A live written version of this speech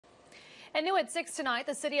And new at 6 tonight,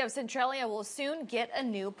 the city of Centralia will soon get a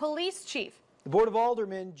new police chief. The Board of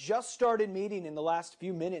Aldermen just started meeting in the last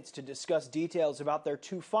few minutes to discuss details about their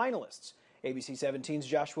two finalists. ABC 17's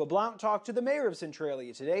Joshua Blount talked to the mayor of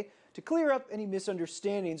Centralia today to clear up any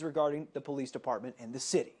misunderstandings regarding the police department and the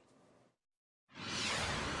city.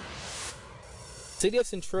 City of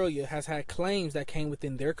Centralia has had claims that came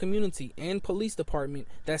within their community and police department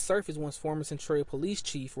that surfaced once former Centralia Police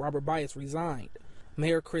Chief Robert Bias resigned.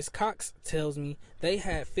 Mayor Chris Cox tells me they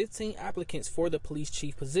had 15 applicants for the police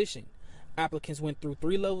chief position. Applicants went through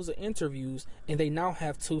 3 levels of interviews, and they now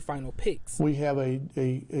have 2 final picks. We have a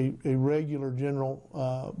regular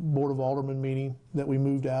general Board of Aldermen meeting that we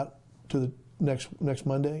moved out to the next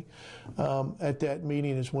Monday. At that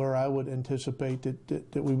meeting is where I would anticipate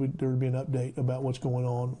that there would be an update about what's going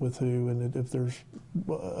on with who, and if there's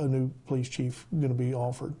a new police chief going to be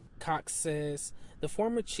offered. Cox says the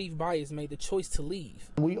former Chief Bias made the choice to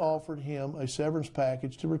leave. We offered him a severance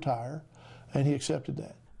package to retire, and he accepted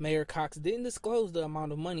that. Mayor Cox didn't disclose the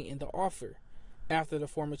amount of money in the offer. After the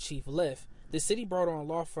former chief left, the city brought on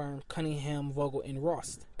law firm Cunningham, Vogel &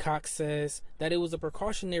 Rost. Cox says that it was a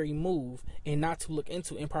precautionary move and not to look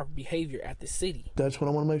into improper behavior at the city. That's what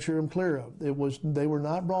I want to make sure I'm clear of. They were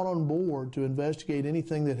not brought on board to investigate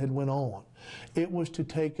anything that had went on. It was to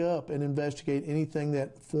take up and investigate anything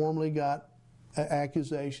that formally got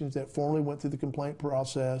accusations, that formally went through the complaint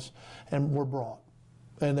process and were brought.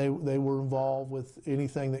 And they were involved with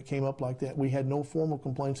anything that came up like that. We had no formal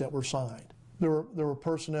complaints that were signed. There were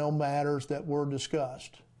personnel matters that were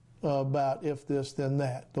discussed about if this, then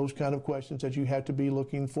that. Those kind of questions that you have to be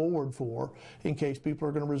looking forward for in case people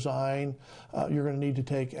are going to resign. You're going to need to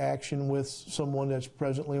take action with someone that's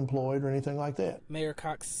presently employed or anything like that. Mayor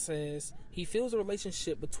Cox says he feels the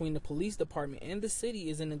relationship between the police department and the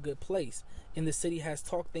city is in a good place, and the city has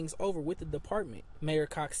talked things over with the department. Mayor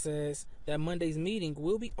Cox says that Monday's meeting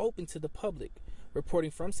will be open to the public.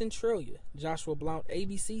 Reporting from Centralia, Joshua Blount,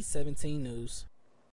 ABC 17 News.